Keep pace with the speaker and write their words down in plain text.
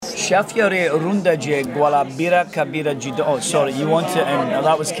Shafiare Rundaje Gualabira Kabira Jido. Oh, sorry, you want it in,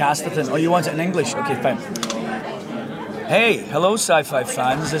 that was Casterton. Oh, you want it in English? Okay, fine. Hey, hello sci-fi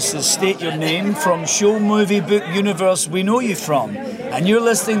fans. This is State Your Name from Show Movie Book Universe we know you from. And you're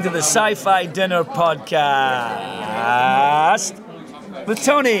listening to the Sci-Fi Dinner Podcast with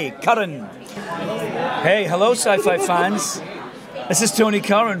Tony Curran. Hey, hello sci-fi fans. This is Tony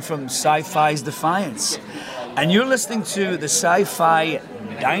Curran from Sci-Fi's Defiance. And you're listening to the Sci-Fi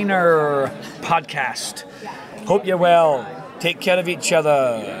Diner Podcast. Hope you're well. Take care of each other.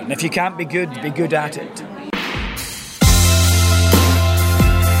 And if you can't be good at it.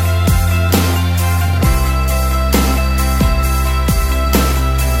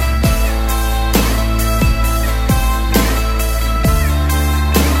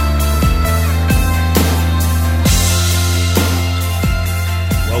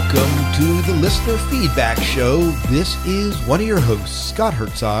 Welcome to the Listener Feedback Show. This is one of your hosts, Scott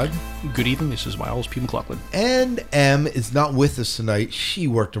Herzog. Good evening, this is Miles P. McLaughlin. And Em is not with us tonight. She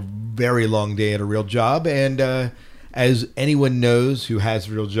worked a very long day at a real job. And as anyone knows who has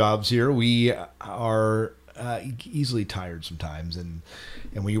real jobs here, we are easily tired sometimes. And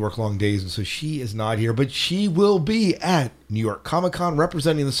when you work long days, and so she is not here. But she will be at New York Comic Con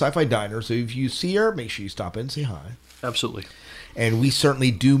representing the Sci-Fi Diner. So if you see her, make sure you stop in and say hi. Absolutely. And we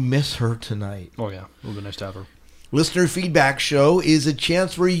certainly do miss her tonight. Oh, yeah. It would be nice to have her. Listener Feedback Show is a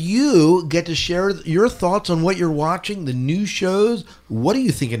chance where you get to share your thoughts on what you're watching, the new shows. What are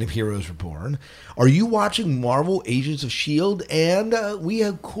you thinking of Heroes Reborn? Are you watching Marvel Agents of S.H.I.E.L.D.? And we,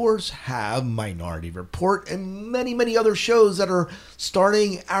 of course, have Minority Report and many, many other shows that are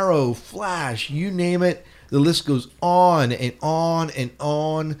starting. Arrow, Flash, you name it. The list goes on and on and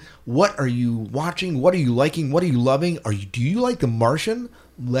on. What are you watching? What are you liking? What are you loving? Do you like The Martian?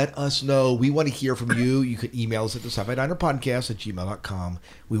 Let us know. We want to hear from you. You can email us at the Sci-Fi Diner Podcast at gmail.com.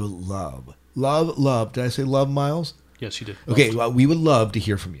 We would love. Did I say love, Miles? Yes, you did. Okay, well, we would love to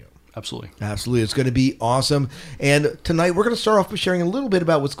hear from you. Absolutely. Absolutely. It's going to be awesome. And tonight we're going to start off by sharing a little bit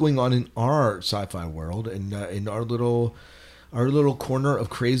about what's going on in our sci-fi world and in our little corner of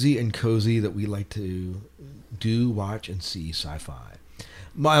crazy and cozy that we like to do, watch, and see sci-fi.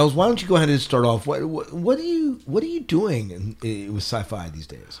 Miles, why don't you go ahead and start off? What are you doing with sci-fi these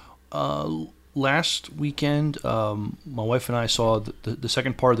days? Last weekend, my wife and I saw the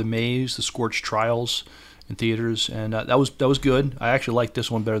second part of The Maze, The Scorched Trials, in theaters, and that was good. I actually liked this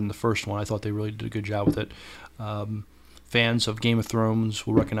one better than the first one. I thought they really did a good job with it. Fans of Game of Thrones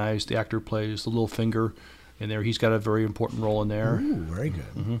will recognize the actor who plays the Littlefinger in there. He's got a very important role in there. Ooh, very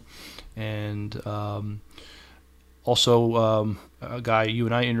good. Mm-hmm. And also, a guy you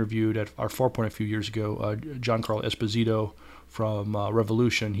and I interviewed at our Farpoint a few years ago, Giancarlo Esposito from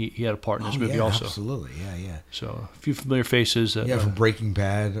Revolution. He had a part in this movie also. Absolutely, yeah. So a few familiar faces. From Breaking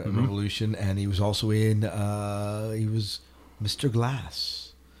Bad, Revolution, and he was also in. He was Mr.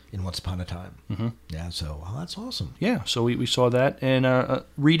 Glass in Once Upon a Time. Mm-hmm. Yeah, so that's awesome. Yeah, so we saw that. And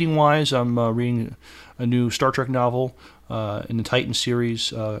reading wise, I'm reading a new Star Trek novel in the Titan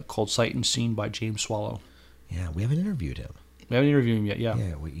series called Sight and Scene by James Swallow. Yeah, we haven't interviewed him. We haven't interviewed him yet. Yeah.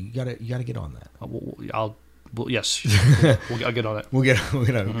 Yeah, well, you gotta get on that. Yes, I'll get on it. We'll get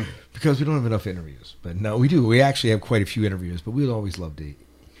on because we don't have enough interviews. But no, we do. We actually have quite a few interviews. But we'd always love to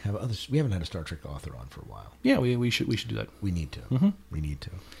have others. We haven't had a Star Trek author on for a while. Yeah, we should do that. We need to. Mm-hmm. We need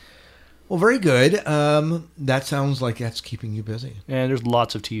to. Well, very good. That sounds like that's keeping you busy. And there's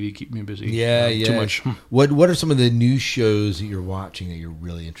lots of TV keeping me busy. Yeah. Too much. What are some of the new shows that you're watching that you're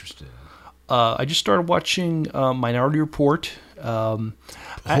really interested in? I just started watching Minority Report.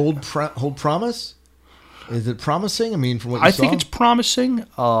 Hold Promise? Is it promising? I mean, from what you saw? I think it's promising.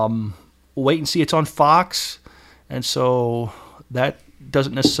 We'll wait and see. It's on Fox, and so that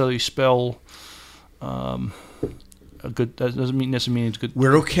doesn't necessarily spell a good. That doesn't necessarily mean it's good.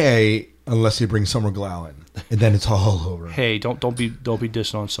 We're okay unless they bring Summer Glau in, and then it's all over. Hey, don't be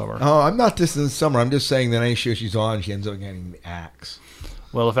dissing on Summer. Oh, I'm not dissing Summer. I'm just saying that any show she's on, she ends up getting the axe.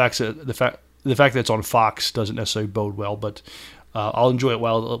 Well, the fact that it's on Fox doesn't necessarily bode well, but I'll enjoy it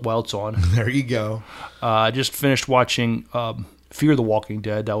while it's on. There you go. I just finished watching Fear the Walking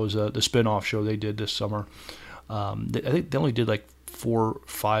Dead. That was the spin-off show they did this summer. I think they only did like 4 or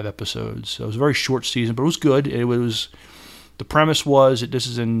 5 episodes. So it was a very short season, but it was good. The premise was that this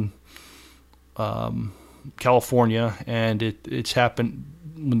is in California, and it's happened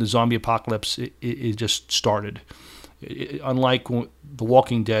when the zombie apocalypse it just started. Unlike The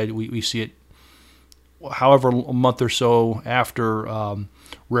Walking Dead, we see it however a month or so after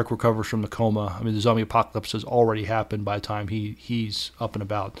Rick recovers from the coma. I mean, the zombie apocalypse has already happened by the time he's up and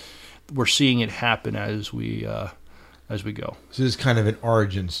about. We're seeing it happen as we as we go. So it's kind of an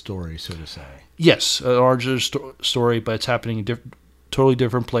origin story, so to say. Yes, an origin story, but it's happening in totally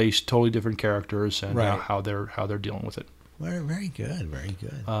different place, totally different characters, and how they're dealing with it. Very good, very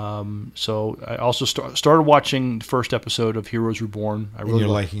good. So I also started watching the first episode of Heroes Reborn. You're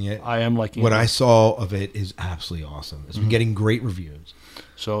liking it? I am liking it. What I saw of it is absolutely awesome. It's been getting great reviews.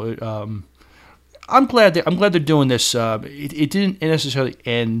 So I'm glad they're doing this. It didn't necessarily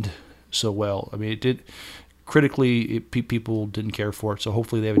end so well. I mean, it did critically. People didn't care for it. So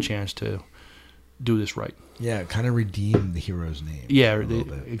hopefully they have a chance to do this right. Yeah, kind of redeem the hero's name. Yeah,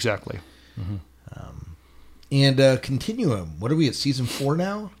 exactly. And Continuum. What are we at, season 4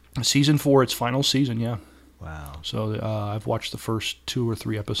 now? Season 4, its final season. Yeah. Wow. So I've watched the first 2 or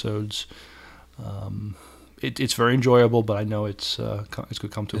 3 episodes. It's very enjoyable, but I know it's going to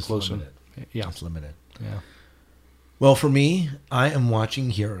come to a close. Yeah, it's limited. Yeah. Well, for me, I am watching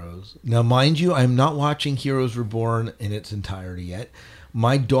Heroes. Now, mind you, I'm not watching Heroes Reborn in its entirety yet.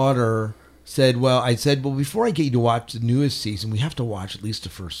 My daughter said, well, before I get you to watch the newest season, we have to watch at least the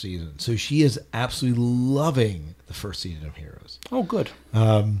first season. So she is absolutely loving the first season of Heroes. Oh, good.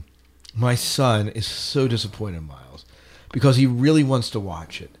 My son is so disappointed, Miles, because he really wants to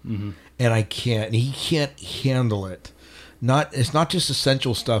watch it. Mm-hmm. And I can't. And he can't handle it. It's not just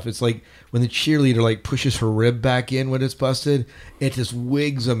essential stuff. It's like when the cheerleader pushes her rib back in when it's busted, it just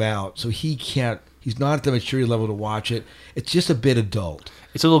wigs him out. So he can't. He's not at the maturity level to watch it. It's just a bit adult.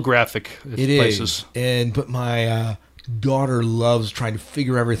 It's a little graphic. It is. But my daughter loves trying to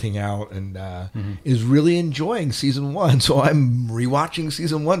figure everything out and is really enjoying season 1. So I'm rewatching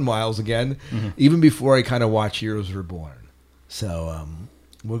season 1, Miles, again, even before I kind of watch Heroes Reborn. So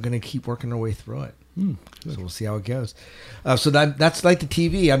we're going to keep working our way through it. So we'll see how it goes. So that's like the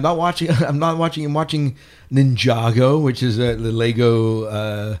TV. I'm watching Ninjago, which is the Lego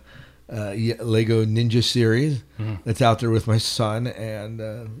Ninja series that's out there with my son, and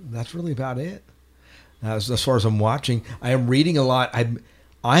that's really about it. As far as I'm watching, I am reading a lot.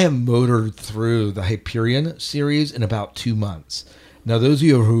 I have motored through the Hyperion series in about 2 months. Now, those of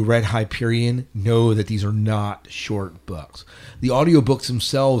you who read Hyperion know that these are not short books. The audiobooks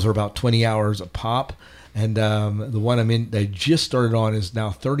themselves are about 20 hours a pop, and the one that I just started on is now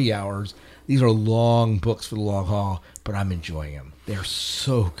 30 hours. These are long books for the long haul, but I'm enjoying them. They're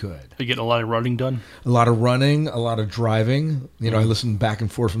so good. Are you getting a lot of running done? A lot of running, a lot of driving. I listen back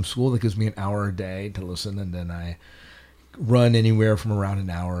and forth from school. That gives me an hour a day to listen, and then I run anywhere from around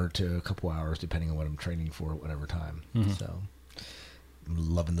an hour to a couple hours, depending on what I'm training for at whatever time. So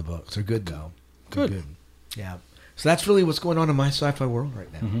I'm loving the books. They're good, though. Good. Yeah. So that's really what's going on in my sci-fi world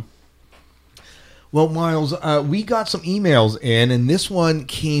right now. Well, Miles, we got some emails in, and this one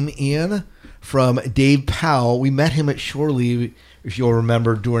came in from Dave Powell. We met him at Shore Leave, if you'll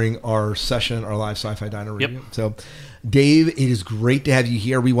remember, during our session, our live Sci-Fi Diner review. Yep. So, Dave, it is great to have you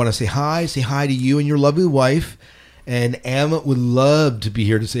here. We want to say hi to you and your lovely wife. And Em would love to be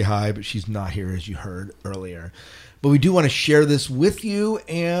here to say hi, but she's not here, as you heard earlier. But we do want to share this with you,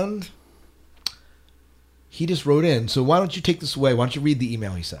 and he just wrote in. So why don't you take this away? Why don't you read the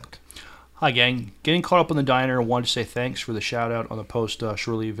email he sent? Hi, gang. Getting caught up in the diner, and wanted to say thanks for the shout-out on the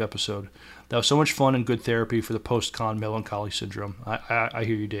post-Shore Leave episode. That was so much fun and good therapy for the post-con melancholy syndrome. I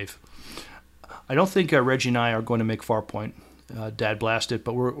hear you, Dave. I don't think Reggie and I are going to make Farpoint. Dad blasted,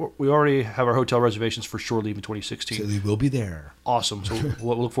 but we already have our hotel reservations for Shore Leave in 2016. So they will be there. Awesome. So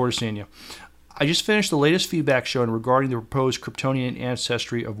we'll look forward to seeing you. I just finished the latest feedback show regarding the proposed Kryptonian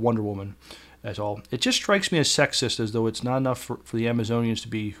ancestry of Wonder Woman. That's all. It just strikes me as sexist, as though it's not enough for the Amazonians to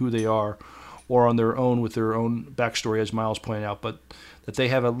be who they are or on their own with their own backstory, as Miles pointed out, but that they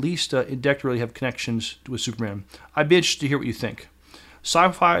have at least indirectly have connections with Superman. I'd be interested to hear what you think.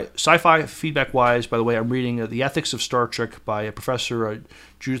 Sci-fi feedback-wise, by the way, I'm reading The Ethics of Star Trek by Professor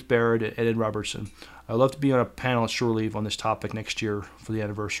Judith Barrett and Ed Robertson. I'd love to be on a panel at Shore Leave on this topic next year for the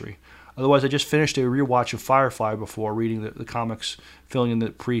anniversary. Otherwise, I just finished a rewatch of Firefly before reading the comics, filling in the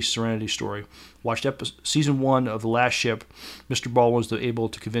pre-Serenity story. Watched season 1 of The Last Ship. Mr. Baldwin was able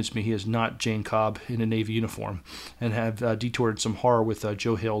to convince me he is not Jane Cobb in a Navy uniform, and have detoured some horror with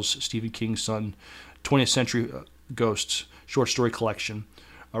Joe Hill's Stephen King's son, 20th Century Ghosts short story collection.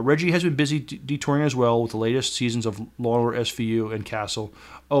 Reggie has been busy detouring as well with the latest seasons of Law & Order SVU and Castle.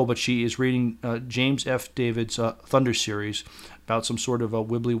 Oh, but she is reading James F. David's Thunder series about some sort of a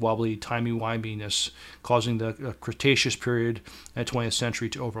wibbly-wobbly, timey-wiminess causing the Cretaceous period and 20th century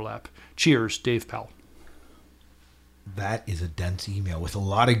to overlap. Cheers, Dave Powell. That is a dense email with a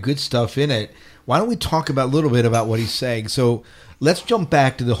lot of good stuff in it. Why don't we talk a little bit about what he's saying? So let's jump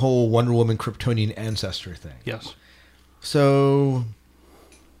back to the whole Wonder Woman Kryptonian ancestry thing. Yes. So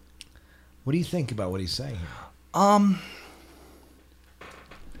what do you think about what he's saying here? I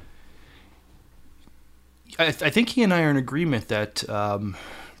think he and I are in agreement that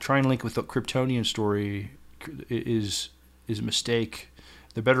trying to link with the Kryptonian story is a mistake.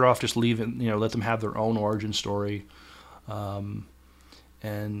 They're better off just let them have their own origin story, and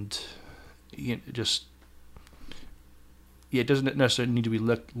just it doesn't necessarily need to be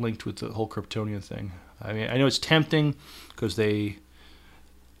linked with the whole Kryptonian thing. I mean, I know it's tempting because they.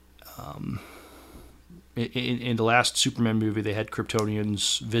 In the last Superman movie, they had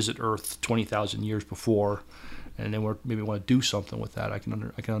Kryptonians visit Earth 20,000 years before, and they maybe want to do something with that. I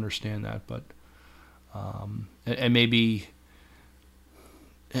can understand that, but and maybe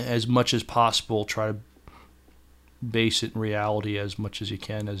as much as possible try to base it in reality as much as you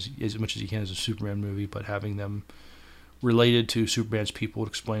can as a Superman movie, but having them related to Superman's people to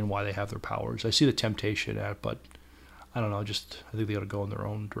explain why they have their powers. I see the temptation at it, but I don't know. I think they ought to go in their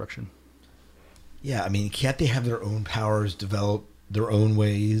own direction. Yeah, I mean, can't they have their own powers, develop their own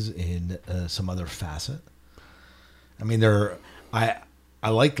ways in some other facet? I mean, I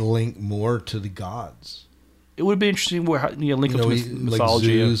like the link more to the gods. It would be interesting link them to mythology,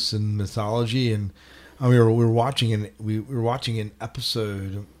 like Zeus and mythology, and we were watching an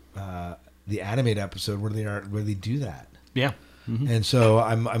episode, the animated episode where they do that. Yeah, mm-hmm. And so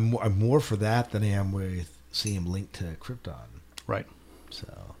I'm more for that than I am with seeing him linked to Krypton. Right. So.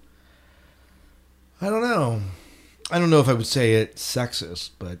 I don't know. I don't know if I would say it's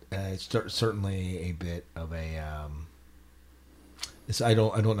sexist, but it's certainly a bit of a. I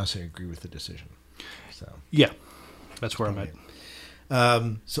don't necessarily agree with the decision. So yeah, that's where I'm at.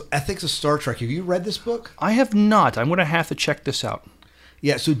 So Ethics of Star Trek. Have you read this book? I have not. I'm going to have to check this out.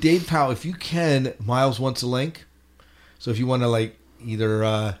 Yeah. So Dave Powell, if you can, Miles wants a link. So if you want to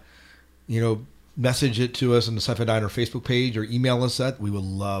either message it to us on the Sci-Fi Diner Facebook page or email us that, we would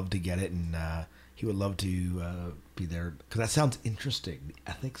love to get it and. He would love to be there because that sounds interesting. The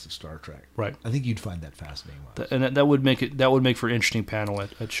ethics of Star Trek, right? I think you'd find that fascinating. And that would make for an interesting panel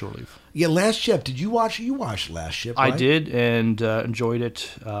at Shore Leave. Yeah, Last Ship. Did you watch? You watched Last Ship? Right? I did and enjoyed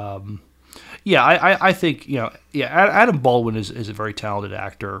it. I think Adam Baldwin is a very talented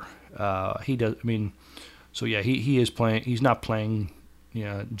actor. He does. I mean, so yeah, he is playing. He's not playing,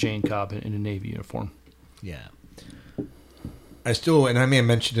 Jane Cobb in a Navy uniform. Yeah. And I may have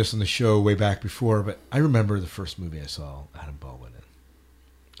mentioned this on the show way back before, but I remember the first movie I saw Adam Baldwin in,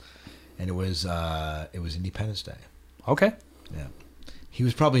 and it was Independence Day. Okay. Yeah, he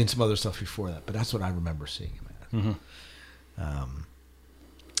was probably in some other stuff before that, but that's what I remember seeing him at. Mm-hmm.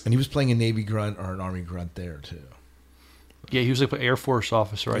 And he was playing a Navy grunt or an Army grunt there too. Yeah, he was like an Air Force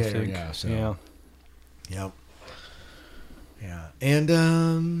officer, I think. Yeah. So, yeah. Yep. Yeah,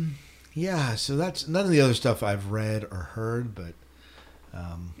 and. Yeah, so that's none of the other stuff I've read or heard, but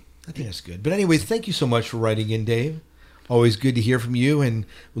I think that's good. But anyways, thank you so much for writing in, Dave. Always good to hear from you, and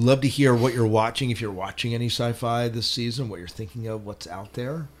we'd love to hear what you're watching, if you're watching any sci-fi this season, what you're thinking of, what's out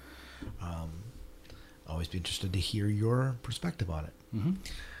there. Always be interested to hear your perspective on it. Mm-hmm.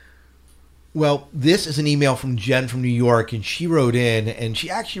 Well, this is an email from Jen from New York, and she wrote in, and she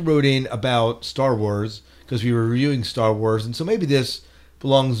actually wrote in about Star Wars, because we were reviewing Star Wars, and so maybe this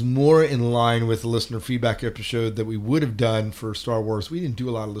belongs more in line with the listener feedback episode that we would have done for Star Wars. We didn't do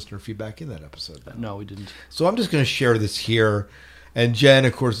a lot of listener feedback in that episode, though. No, we didn't. So I'm just going to share this here. And Jen,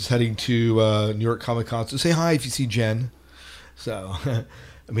 of course, is heading to New York Comic Con. So say hi if you see Jen. So,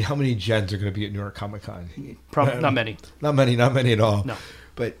 I mean, how many Jens are going to be at New York Comic Con? Probably not many. Not many at all. No.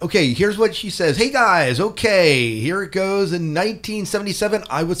 But, okay, here's what she says. Hey, guys, okay, here it goes. In 1977,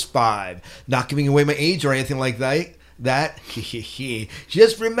 I was 5. Not giving away my age or anything like that.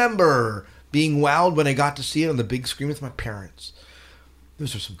 Just remember being wowed when I got to see it on the big screen with my parents.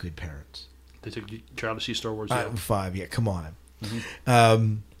 Those are some good parents. They took your child to see Star Wars. I'm 5. Yeah, come on.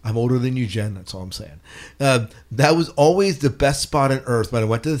 Mm-hmm. I'm older than you, Jen. That's all I'm saying. That was always the best spot on earth when I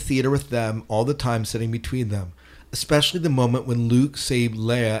went to the theater with them all the time, sitting between them. Especially the moment when Luke saved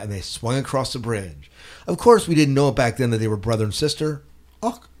Leia and they swung across the bridge. Of course, we didn't know back then that they were brother and sister.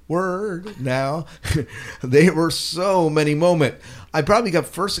 Word now. They were so many moments. I probably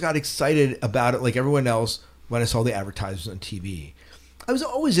got excited about it like everyone else when I saw the advertisements on TV. I was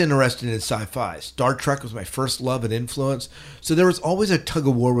always interested in sci-fi. Star Trek was my first love and influence, so there was always a tug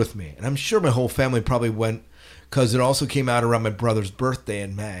of war with me. And I'm sure my whole family probably went because it also came out around my brother's birthday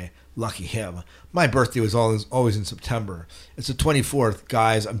in May. Lucky him. My birthday was always in September. It's the 24th,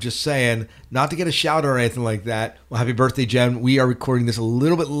 guys. I'm just saying, not to get a shout out or anything like that. Well, happy birthday, Jen. We are recording this a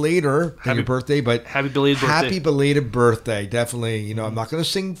little bit later than your birthday, but happy belated birthday. Happy belated birthday. Definitely. I'm not going to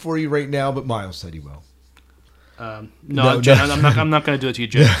sing for you right now, but Miles said he will. No, Jen, I'm not going to do it to you,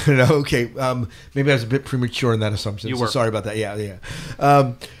 Jen. No, okay. Maybe I was a bit premature in that assumption. You so were. Sorry about that.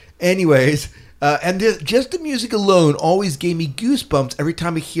 Yeah. Anyways, just the music alone always gave me goosebumps every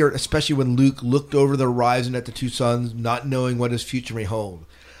time I hear it, especially when Luke looked over the horizon at the two suns, not knowing what his future may hold.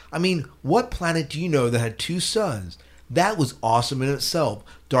 I mean, what planet do you know that had two suns? That was awesome in itself.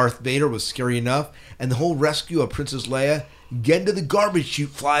 Darth Vader was scary enough, and the whole rescue of Princess Leia, get into the garbage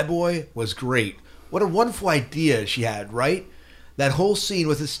chute, flyboy, was great. What a wonderful idea she had, right? That whole scene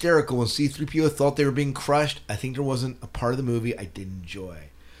was hysterical when C-3PO thought they were being crushed. I think there wasn't a part of the movie I didn't enjoy.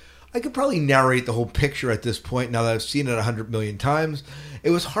 I could probably narrate the whole picture at this point now that I've seen it 100 million times. It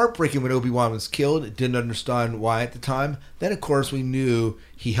was heartbreaking when Obi-Wan was killed. Didn't understand why at the time. Then, of course, we knew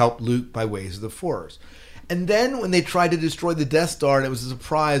he helped Luke by ways of the Force. And then when they tried to destroy the Death Star and it was a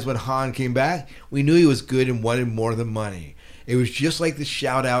surprise when Han came back, we knew he was good and wanted more than money. It was just like the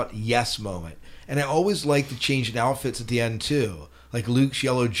shout-out yes moment. And I always liked the change in outfits at the end, too. Like Luke's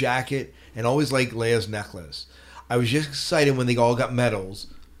yellow jacket, and always like Leia's necklace. I was just excited when they all got medals.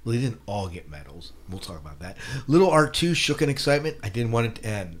 Well, they didn't all get medals. We'll talk about that. Little R2 shook in excitement. I didn't want it to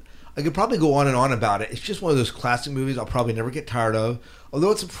end. I could probably go on and on about it. It's just one of those classic movies I'll probably never get tired of.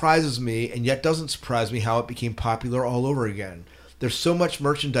 Although it surprises me, and yet doesn't surprise me how it became popular all over again. There's so much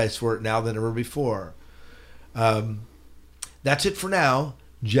merchandise for it now than ever before. That's it for now.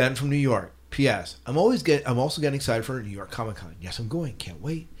 Jen from New York. P.S. I'm also getting excited for New York Comic Con. Yes, I'm going. Can't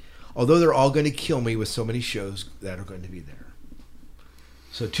wait. Although they're all going to kill me with so many shows that are going to be there.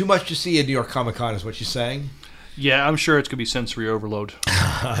 So too much to see at New York Comic Con is what she's saying? Yeah, I'm sure it's going to be sensory overload.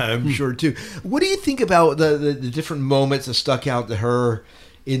 I'm sure too. What do you think about the different moments that stuck out to her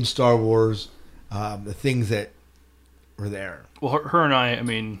in Star Wars? The things that were there. Well, her and I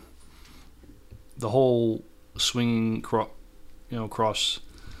mean, the whole swinging cross.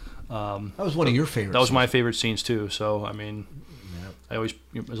 That was one of your favorites. That was my favorite scenes too. So I mean, I always,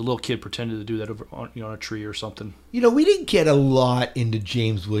 as a little kid, pretended to do that over on a tree or something. We didn't get a lot into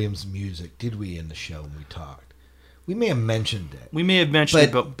James Williams' music, did we? In the show when we talked, we may have mentioned it.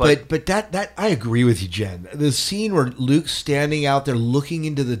 But that I agree with you, Jen. The scene where Luke's standing out there looking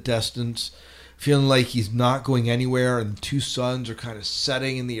into the distance, feeling like he's not going anywhere, and the two suns are kind of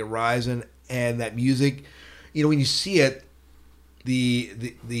setting in the horizon, and that music, when you see it. The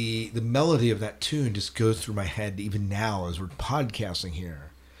melody of that tune just goes through my head even now as we're podcasting here.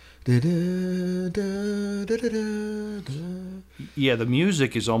 Yeah, the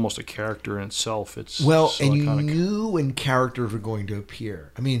music is almost a character in itself. It's so and iconic. You knew when characters were going to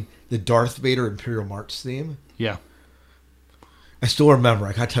appear. I mean, the Darth Vader Imperial March theme. Yeah, I still remember.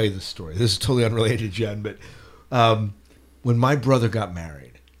 I gotta tell you this story. This is totally unrelated, Jen, but when my brother got married.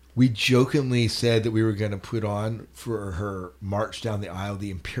 We jokingly said that we were going to put on for her march down the aisle the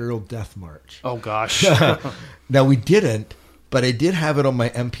Imperial Death March. Oh, gosh. Now, we didn't, but I did have it on my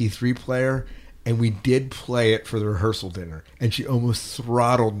MP3 player, and we did play it for the rehearsal dinner. And she almost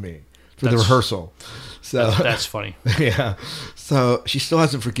throttled me for the rehearsal. So that's funny. Yeah. So she still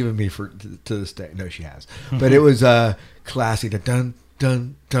hasn't forgiven me to this day. No, she has. But it was a classic. Dun,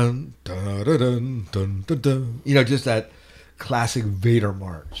 dun, dun, dun, dun, dun, dun, dun, dun. Just that classic Vader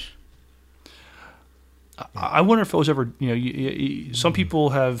march. I wonder if it was ever, some people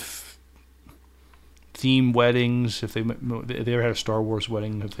have theme weddings. If they ever had a Star Wars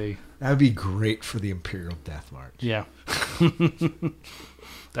wedding, that would be great for the Imperial Death March. Yeah.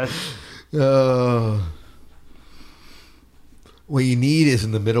 What you need is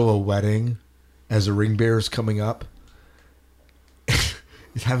in the middle of a wedding, as the ring bearer is coming up,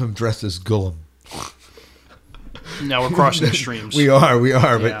 is have him dressed as Gollum. Now we're crossing extremes. We are.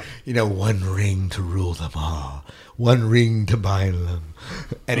 Yeah. But, one ring to rule them all. One ring to bind them.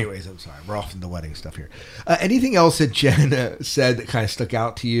 Anyways, I'm sorry. We're off in the wedding stuff here. Anything else that Jen said that kind of stuck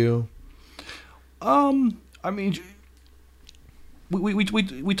out to you? I mean,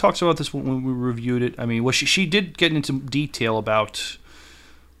 we talked about this when we reviewed it. I mean, she did get into detail about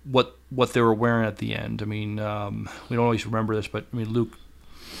what they were wearing at the end. I mean, we don't always remember this, but Luke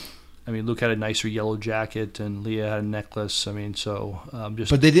had a nicer yellow jacket, and Leia had a necklace. I mean,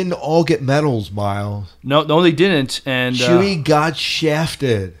 But they didn't all get medals, Miles. No, they didn't. And Chewie got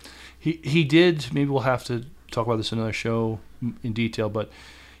shafted. He did. Maybe we'll have to talk about this in another show in detail. But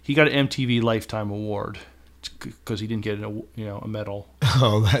he got an MTV Lifetime Award because he didn't get a medal.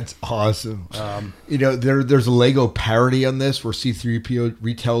 Oh, that's awesome. There's a Lego parody on this where C-3PO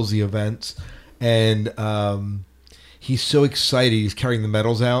retells the events, and he's so excited. He's carrying the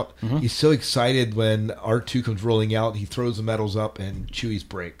medals out. Mm-hmm. He's so excited when R2 comes rolling out. He throws the medals up, and Chewie's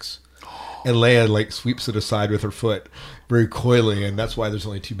breaks. And Leia like sweeps it aside with her foot very coyly, and that's why there's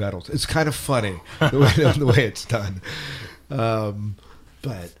only 2 medals. It's kind of funny the way it's done.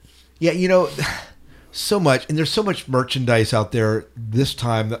 But yeah, you know, so much, and there's so much merchandise out there this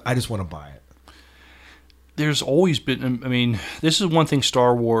time that I just want to buy it. There's always been, I mean, this is one thing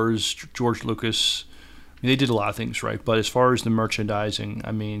Star Wars, George Lucas, they did a lot of things right, but as far as the merchandising,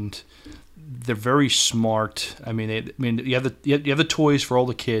 I mean, they're very smart. I mean, you have the toys for all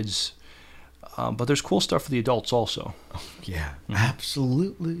the kids, but there's cool stuff for the adults also. Yeah,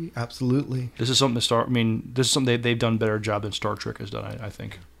 absolutely. This is something this is something they've done a better job than Star Trek has done, I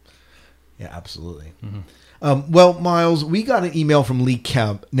think. Yeah, absolutely. Well, Miles, we got an email from Lee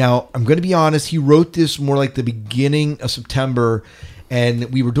Kemp. Now, I'm going to be honest, he wrote this more like the beginning of September,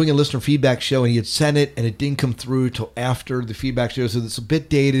 and we were doing a listener feedback show, and he had sent it, and it didn't come through till after the feedback show, so it's a bit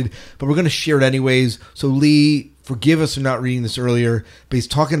dated, but we're going to share it anyways. So, Lee, forgive us for not reading this earlier, but he's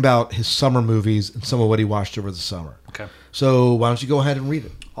talking about his summer movies and some of what he watched over the summer. Okay. So, why don't you go ahead and read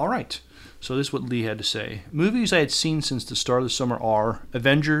it? All right. So this is what Lee had to say. Movies I had seen since the start of the summer are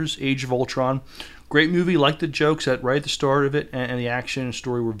Avengers, Age of Ultron. Great movie, liked the jokes right at the start of it, and the action and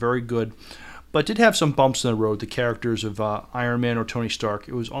story were very good. But did have some bumps in the road, the characters of Iron Man or Tony Stark.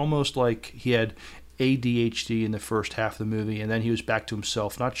 It was almost like he had ADHD in the first half of the movie, and then he was back to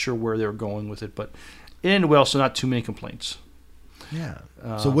himself. Not sure where they were going with it, but it ended well, so not too many complaints. Yeah.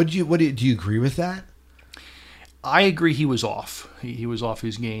 So do you agree with that? I agree he was off. He was off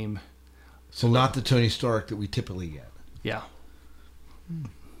his game. So not the Tony Stark that we typically get. Yeah.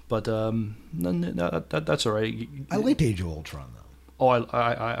 But no, that's all right. I liked Age of Ultron, though. Oh,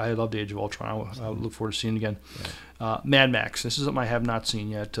 I loved Age of Ultron. I look forward to seeing it again. Yeah. Mad Max. This is something I have not seen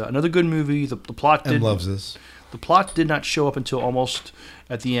yet. Another good movie. The plot loves this. The plot did not show up until almost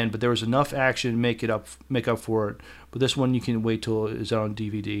at the end, but there was enough action to make up for it. But this one you can wait till it's out on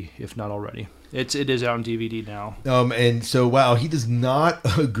DVD, if not already. It is out on DVD now. And so, wow, he does not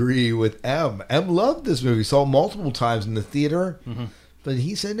agree with M. M loved this movie. Saw it multiple times in the theater. Mm-hmm. But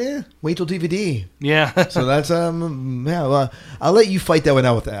he said, wait till DVD. Yeah. So that's, I'll let you fight that one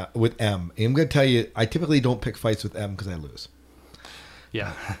out with M. I'm going to tell you, I typically don't pick fights with M because I lose.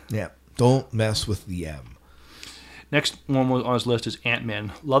 Yeah. Yeah. Don't mess with the M. Next one on his list is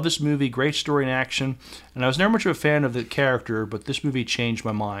Ant-Man. Love this movie, great story and action. And I was never much of a fan of the character, but this movie changed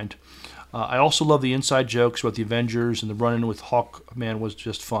my mind. I also love the inside jokes about the Avengers, and the run-in with Hawkman was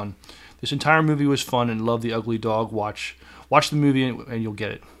just fun. This entire movie was fun, and love the ugly dog. Watch the movie, and you'll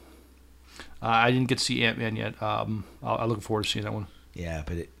get it. I didn't get to see Ant-Man yet. I'm looking forward to seeing that one. Yeah,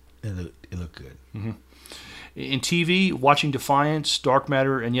 but it looked good. Mm-hmm. In TV, watching Defiance, Dark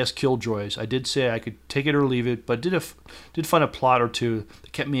Matter, and yes, Killjoys. I did say I could take it or leave it, but did find a plot or two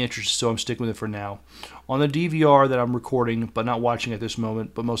that kept me interested, so I'm sticking with it for now. On the DVR that I'm recording, but not watching at this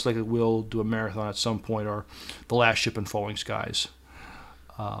moment, but most likely will do a marathon at some point, are The Last Ship and Falling Skies.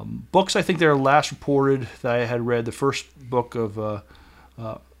 Books, I think they're last reported that I had read. The first book of that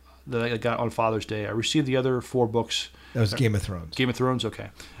I got on Father's Day. I received the other 4 books. That was Game of Thrones. Game of Thrones,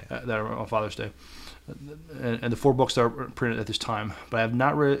 okay. Yeah. That are on Father's Day. And the 4 books that are printed at this time. But I have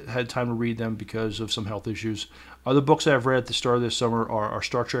not had time to read them because of some health issues. Other books that I've read at the start of this summer are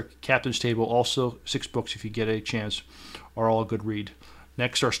Star Trek, Captain's Table, also 6 books if you get a chance, are all a good read.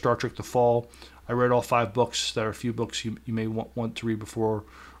 Next are Star Trek The Fall. I read all 5 books. There are a few books you may want to read before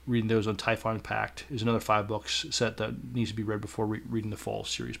reading those on Typhon Pact. Is another 5 books set that needs to be read before reading the Fall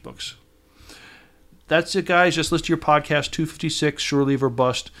series books. That's it, guys. Just listen to your podcast, 256, Shore Leave or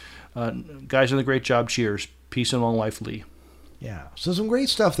Bust. Guys doing a great job. Cheers. Peace and long life, Lee. Yeah. So some great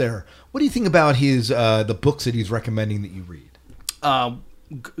stuff there. What do you think about his the books that he's recommending that you read?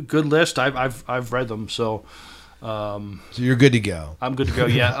 Good list. I've read them, so. So you're good to go. I'm good to go.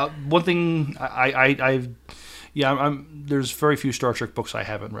 Yeah. One thing there's very few Star Trek books I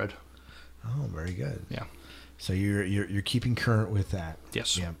haven't read. Oh, very good. Yeah. So you're keeping current with that.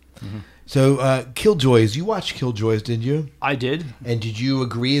 Yes. Yeah. Mm-hmm. So Killjoys, you watched Killjoys, didn't you? I did. And did you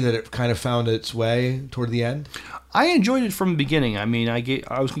agree that it kind of found its way toward the end? I enjoyed it from the beginning. I mean, I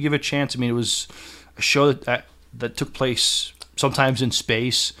was gonna give it a chance. I mean, it was a show that took place sometimes in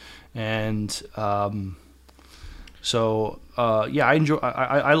space, and I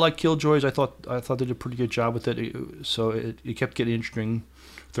like Killjoys. I thought they did a pretty good job with it. It kept getting interesting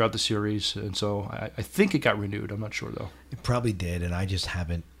throughout the series, and so I think it got renewed. I'm not sure though. It probably did, and I just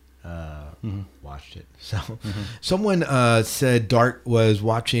haven't watched it. So someone said Dart was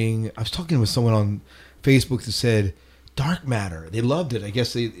watching. I was talking with someone on Facebook that said Dark Matter. They loved it. I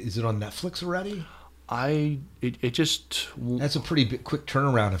guess is it on Netflix already? That's a pretty quick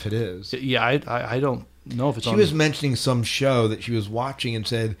turnaround if it is. Yeah, I don't know if it's on. She was mentioning some show that she was watching and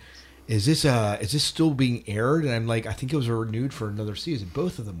said Is this still being aired? And I'm like, I think it was renewed for another season.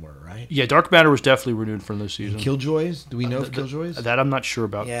 Both of them were, right? Yeah, Dark Matter was definitely renewed for another season. Killjoys? Do we know if Killjoys? That I'm not sure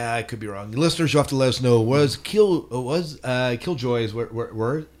about. Yeah, I could be wrong. Listeners, you'll have to let us know. Was Killjoys?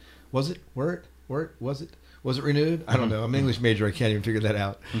 Was it renewed? I don't know. I'm an English major. I can't even figure that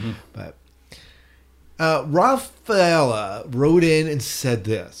out. Mm-hmm. But Rafaela wrote in and said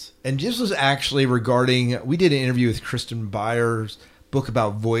this, and this was actually regarding. We did an interview with Kristen Byers' book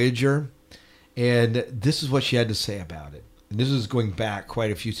about Voyager, and this is what she had to say about it. And this is going back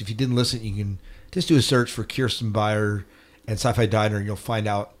quite a few. So if you didn't listen, you can just do a search for Kirsten Byers and Sci-Fi Diner, and you'll find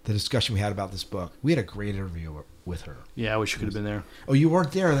out the discussion we had about this book. We had a great interview with her. Yeah, I wish you could have been there. Oh, you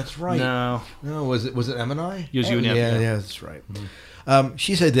weren't there. That's right. No. Was it Em and I? It was you and Em. Yeah, that's right. Mm-hmm.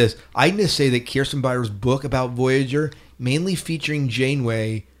 She said this. I can just say that Kirsten Byers' book about Voyager, mainly featuring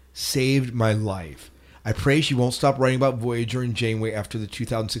Janeway, saved my life. I pray she won't stop writing about Voyager and Janeway after the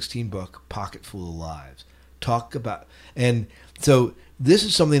 2016 book, Pocket Full of Lives. And so this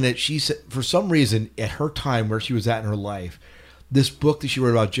is something that she said, for some reason, at her time, where she was at in her life, this book that she wrote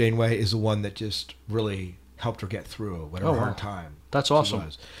about Janeway is the one that just really helped her get through whatever hard time. That's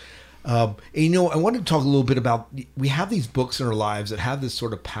awesome. And, I wanted to talk a little bit about, we have these books in our lives that have this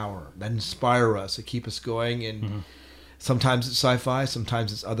sort of power, that inspire us, that keep us going, and sometimes it's sci-fi,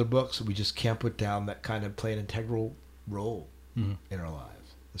 sometimes it's other books that we just can't put down that kind of play an integral role in our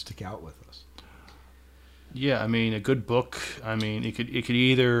lives, that stick out with us. Yeah, I mean, a good book, I mean, it could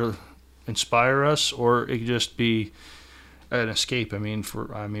either inspire us or it could just be an escape. I mean,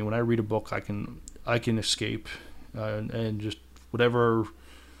 when I read a book, I can escape and just whatever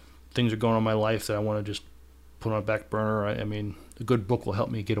things are going on in my life that I want to just put on a back burner. I mean, a good book will help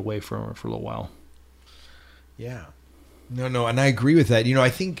me get away from it for a little while. Yeah. No, and I agree with that. I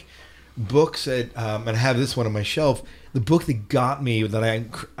think books that, and I have this one on my shelf, the book that got me, that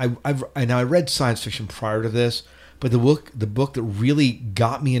I read science fiction prior to this, but the book that really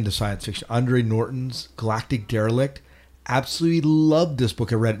got me into science fiction, Andre Norton's Galactic Derelict, absolutely loved this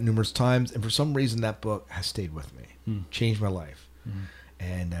book. I read it numerous times, and for some reason that book has stayed with me, changed my life,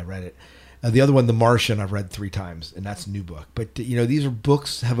 and I read it. The other one, The Martian, I've read 3 times, and that's a new book. But these are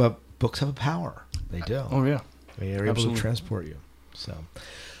books have a power. They do. Oh yeah. They're able to transport you. So,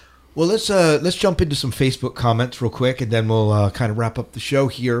 well, let's jump into some Facebook comments real quick, and then we'll kind of wrap up the show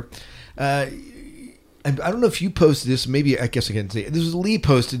here. And I don't know if you posted this. Maybe I guess I can say it. This was Lee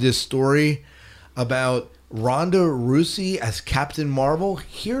posted this story about Ronda Rousey as Captain Marvel.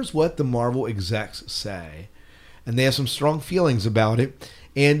 Here's what the Marvel execs say, and they have some strong feelings about it.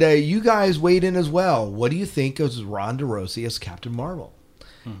 And you guys weighed in as well. What do you think of Ronda Rousey as Captain Marvel?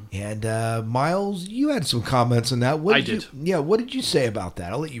 And Miles, you had some comments on that. I did. What did you say about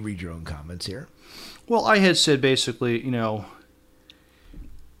that? I'll let you read your own comments here. Well, I had said basically,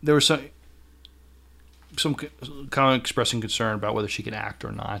 there was some kind of expressing concern about whether she can act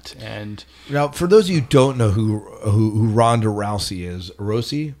or not. And now, for those of you who don't know who Ronda Rousey is,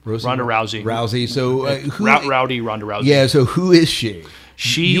 Ronda Rousey. So Rowdy Ronda Rousey. Yeah. So who is she?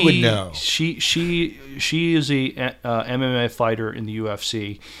 You would know. She is a MMA fighter in the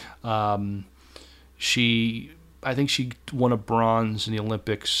UFC. I think she won a bronze in the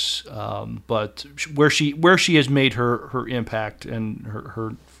Olympics, but where she has made her impact and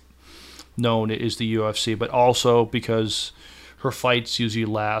her known is the UFC, but also because her fights usually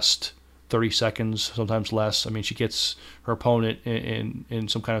last 30 seconds, sometimes less. I mean, she gets her opponent in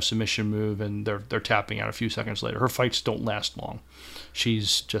some kind of submission move, and they're tapping out a few seconds later. Her fights don't last long.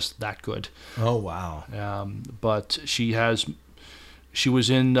 She's just that good. Oh wow! But she was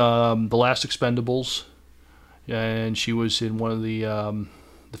in the last Expendables, and she was in one of the one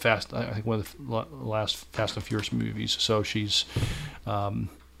of the last Fast and Furious movies. So she's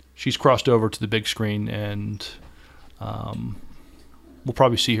crossed over to the big screen, and we'll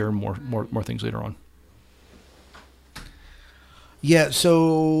probably see her in more things later on. Yeah.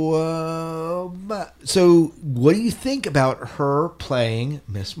 So what do you think about her playing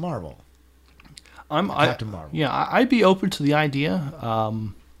Miss Marvel? Captain Marvel. Yeah, I'd be open to the idea.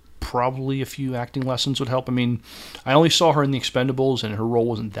 Probably a few acting lessons would help. I mean, I only saw her in the Expendables, and her role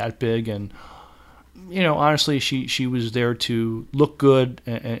wasn't that big. And honestly, she was there to look good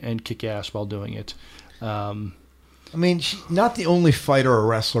and kick ass while doing it. I mean, she's not the only fighter or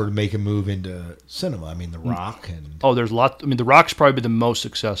wrestler to make a move into cinema. I mean, The Rock and there's a lot. I mean, The Rock's probably the most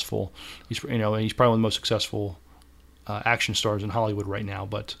successful. He's probably one of the most successful action stars in Hollywood right now.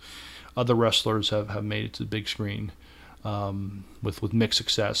 But other wrestlers have made it to the big screen with mixed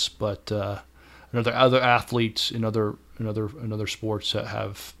success. But other athletes in other sports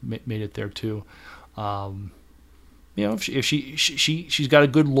have made it there too. You know, if she's got a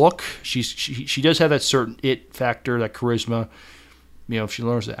good look. She does have that certain it factor, that charisma. You know, if she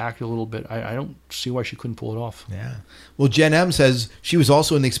learns to act a little bit, I don't see why she couldn't pull it off. Yeah. Well, Jen M says she was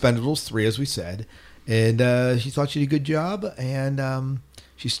also in the Expendables 3, as we said, and she thought she did a good job, and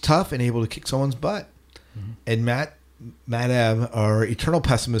she's tough and able to kick someone's butt. Mm-hmm. And Matt M, our eternal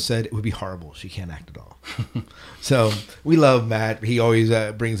pessimist, said it would be horrible. She can't act at all. So we love Matt. He always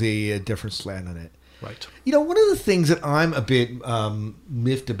brings a different slant on it. Right. You know, one of the things that I'm a bit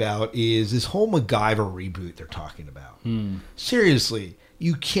miffed about is this whole MacGyver reboot they're talking about. Seriously,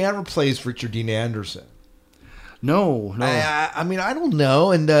 you can't replace Richard Dean Anderson. No. I mean, I don't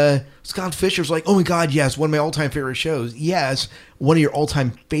know. And Scott Fisher's like, oh my God, yes, one of my all-time favorite shows. Yes, one of your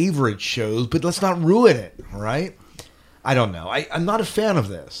all-time favorite shows, but let's not ruin it, all right? I don't know. I'm not a fan of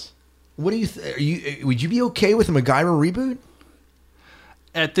this. What do you would you be okay with a MacGyver reboot?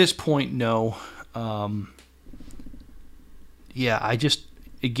 At this point, no. Yeah, I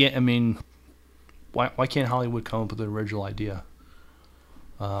mean, why can't Hollywood come up with an original idea?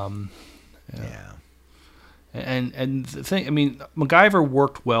 Yeah. And the thing, I mean, MacGyver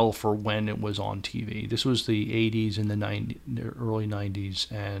worked well for when it was on TV. This was the 80s and the early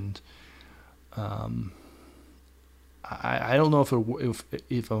 90s, and I don't know if a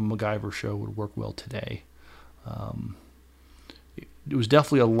MacGyver show would work well today. It was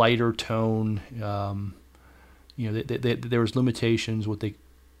definitely a lighter tone. You know, there was limitations what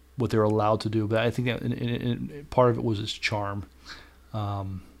they're allowed to do, but I think that part of it was its charm.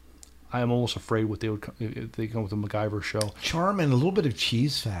 I am almost afraid if they come with a MacGyver show. Charm and a little bit of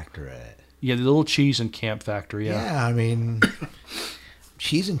cheese factor in it. Yeah, the little cheese and camp factor. Yeah. Yeah, I mean,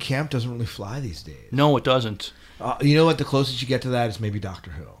 cheese and camp doesn't really fly these days. No, it doesn't. You know what? The closest you get to that is maybe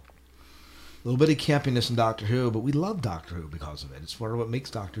Doctor Who. A little bit of campiness in Doctor Who, but we love Doctor Who because of it. It's what makes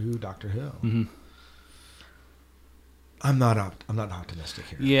Doctor Who Doctor Who. Mm-hmm. I'm not optimistic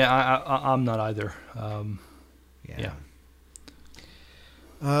here. Yeah, I'm not either. Yeah.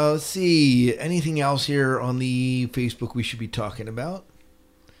 Let's see. Anything else here on the Facebook we should be talking about?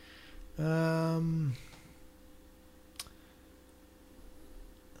 Let's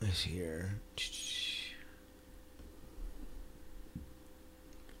see here.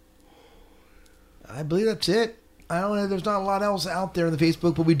 I believe that's it. I don't know. There's not a lot else out there on the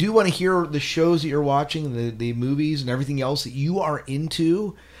Facebook, but we do want to hear the shows that you're watching, the movies, and everything else that you are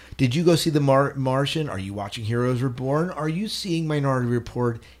into. Did you go see the Martian? Are you watching Heroes Reborn? Are you seeing Minority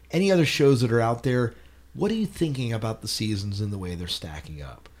Report? Any other shows that are out there? What are you thinking about the seasons and the way they're stacking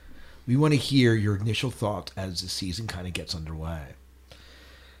up? We want to hear your initial thoughts as the season kind of gets underway.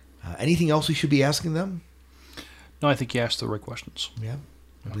 Anything else we should be asking them? No, I think you asked the right questions. Yeah,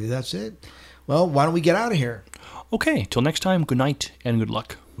 I believe that's it. Well, why don't we get out of here? Okay, till next time, good night and good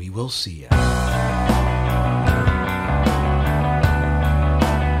luck. We will see you.